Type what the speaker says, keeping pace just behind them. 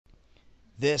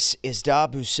This is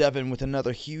Dabu7 with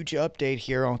another huge update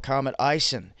here on Comet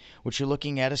ISON. What you're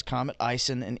looking at is Comet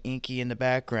ISON and Inky in the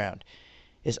background.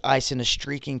 As ISON is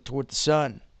streaking toward the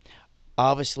sun,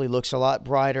 obviously looks a lot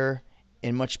brighter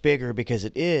and much bigger because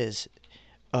it is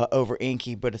over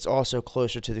Inky, but it's also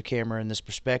closer to the camera in this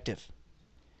perspective.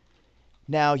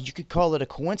 Now, you could call it a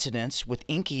coincidence with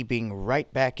Inky being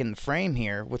right back in the frame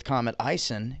here with Comet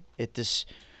ISON at this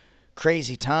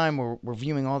crazy time where we're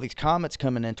viewing all these comets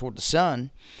coming in toward the sun.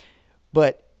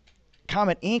 But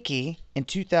Comet Inky in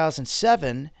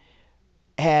 2007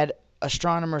 had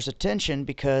astronomers' attention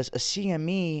because a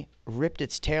CME ripped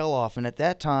its tail off, and at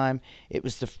that time it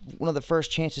was one of the first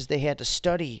chances they had to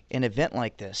study an event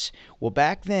like this. Well,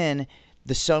 back then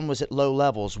the sun was at low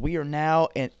levels. We are now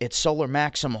at solar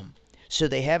maximum, so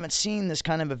they haven't seen this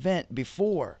kind of event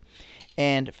before.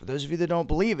 And for those of you that don't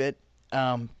believe it,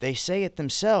 they say it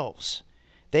themselves.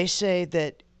 They say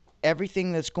that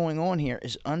everything that's going on here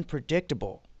is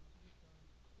unpredictable.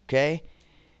 Okay?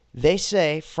 They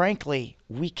say, frankly,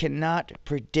 we cannot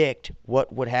predict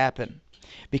what would happen.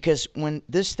 Because when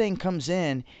this thing comes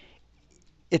in,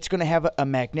 it's going to have a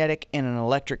magnetic and an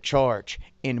electric charge.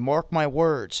 And mark my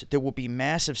words, there will be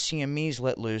massive CMEs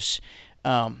let loose.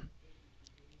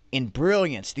 In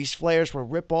brilliance, these flares will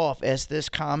rip off as this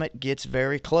comet gets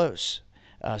very close.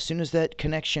 As soon as that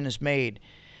connection is made,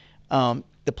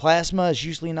 the plasma is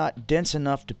usually not dense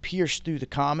enough to pierce through the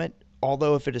comet,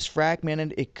 although if it is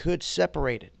fragmented, it could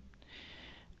separate it.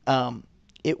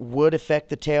 It would affect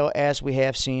the tail, as we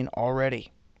have seen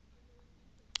already.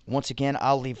 Once again,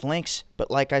 I'll leave links, but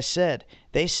like I said,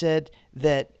 they said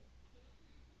that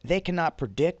they cannot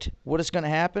predict what is going to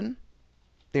happen.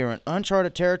 They're in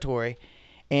uncharted territory,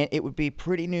 and it would be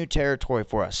pretty new territory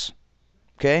for us.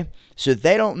 Okay? So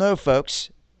they don't know,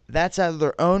 folks. That's out of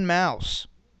their own mouths.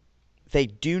 They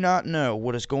do not know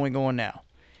what is going on now.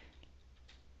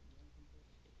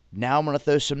 Now I'm going to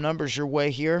throw some numbers your way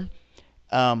here.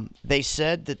 They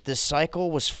said that this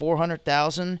cycle was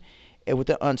 400,000 with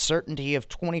the uncertainty of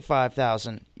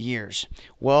 25,000 years.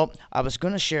 Well, I was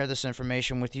going to share this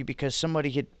information with you because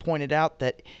somebody had pointed out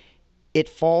that it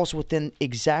falls within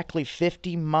exactly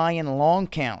 50 Mayan long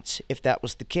counts, if that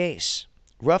was the case,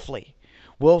 roughly.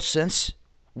 Well, since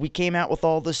we came out with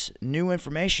all this new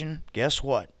information, guess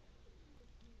what?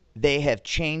 They have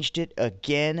changed it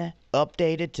again,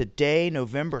 updated today,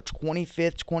 November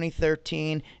 25th,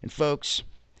 2013. And folks,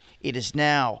 it is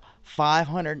now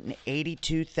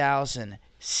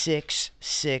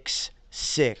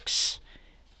 582,666.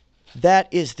 That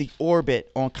is the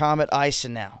orbit on Comet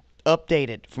ISON now,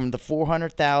 updated from the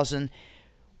 400,000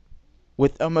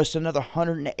 with almost another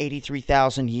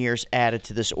 183,000 years added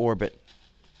to this orbit.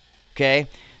 Okay,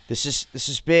 this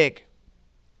is big.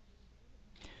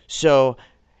 So,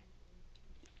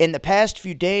 in the past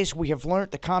few days, we have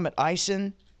learned the Comet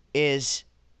ISON is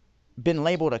been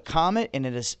labeled a comet, and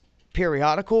it is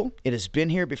periodical. It has been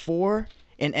here before,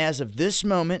 and as of this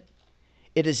moment,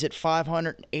 it is at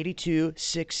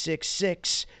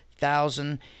 582,666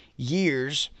 thousand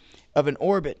years of an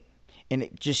orbit, and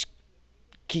it just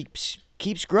keeps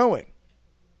growing.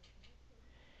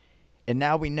 And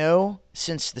now we know,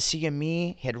 since the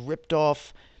CME had ripped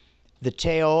off the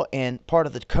tail and part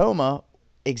of the coma,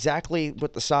 exactly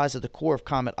what the size of the core of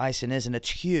Comet ISON is, and it's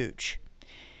huge.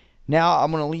 Now I'm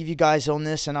going to leave you guys on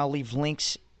this, and I'll leave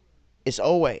links as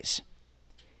always.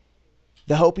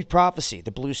 The Hopi Prophecy,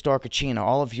 the blue star Kachina,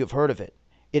 all of you have heard of it.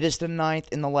 It is the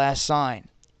 9th and the last sign,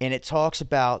 and it talks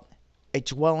about a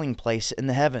dwelling place in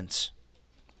the heavens.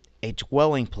 A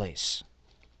dwelling place.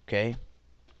 Okay?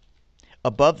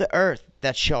 Above the earth,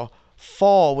 that shall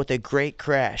fall with a great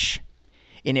crash,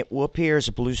 and it will appear as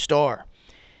a blue star.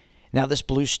 Now this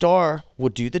blue star will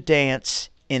do the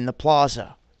dance in the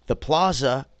plaza. The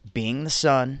plaza being the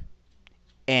sun,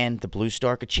 and the blue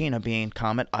star Kachina being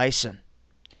Comet ISON.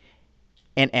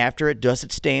 And after it does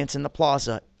its dance in the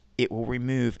plaza, it will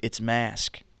remove its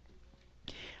mask.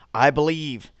 I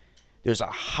believe there's a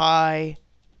high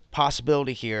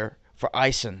possibility here for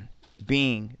ISON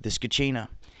being this Kachina.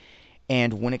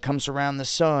 And when it comes around the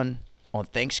sun on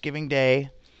Thanksgiving Day,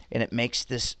 and it makes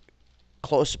this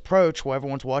close approach while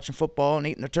everyone's watching football and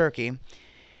eating their turkey,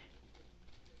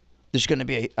 there's going to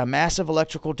be a massive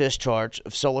electrical discharge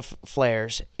of solar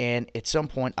flares, and at some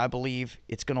point, I believe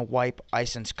it's going to wipe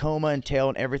ISON's coma and tail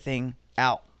and everything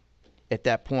out at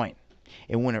that point.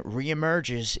 And when it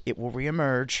reemerges, it will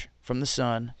reemerge from the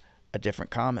sun a different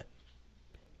comet.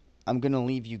 I'm going to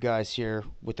leave you guys here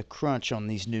with a crunch on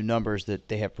these new numbers that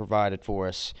they have provided for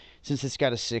us. Since it's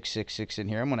got a 666 in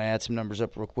here, I'm going to add some numbers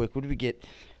up real quick. What do we get?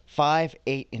 5,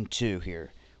 8, and 2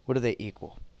 here. What do they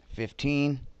equal?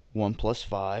 15, 1 plus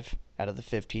 5. out of the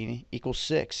 15 equals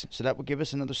 6. So that would give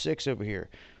us another 6 over here.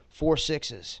 4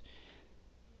 6s.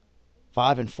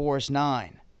 5 and 4 is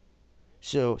 9.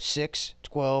 So 6,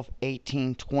 12,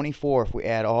 18, 24 if we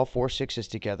add all 4 6s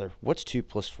together. What's 2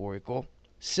 plus 4 equal?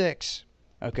 6.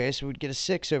 Okay, so we'd get a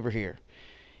 6 over here.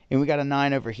 And we got a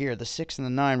 9 over here. The 6 and the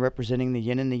 9 representing the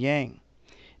yin and the yang.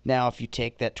 Now if you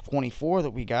take that 24 that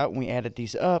we got when we added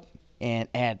these up and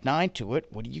add 9 to it,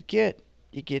 what do you get?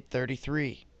 You get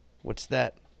 33. What's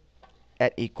that?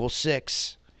 That equals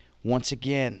 6. Once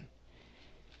again.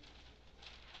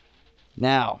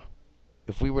 Now,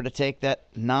 if we were to take that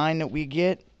 9 that we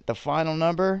get, the final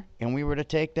number, and we were to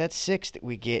take that 6 that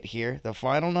we get here, the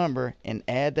final number, and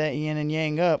add that yin and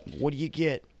yang up, what do you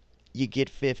get? You get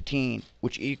 15,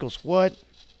 which equals what?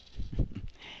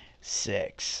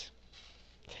 6.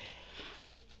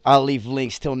 I'll leave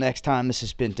links till next time. This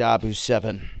has been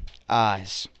Dabu7.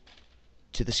 Eyes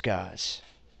to the skies.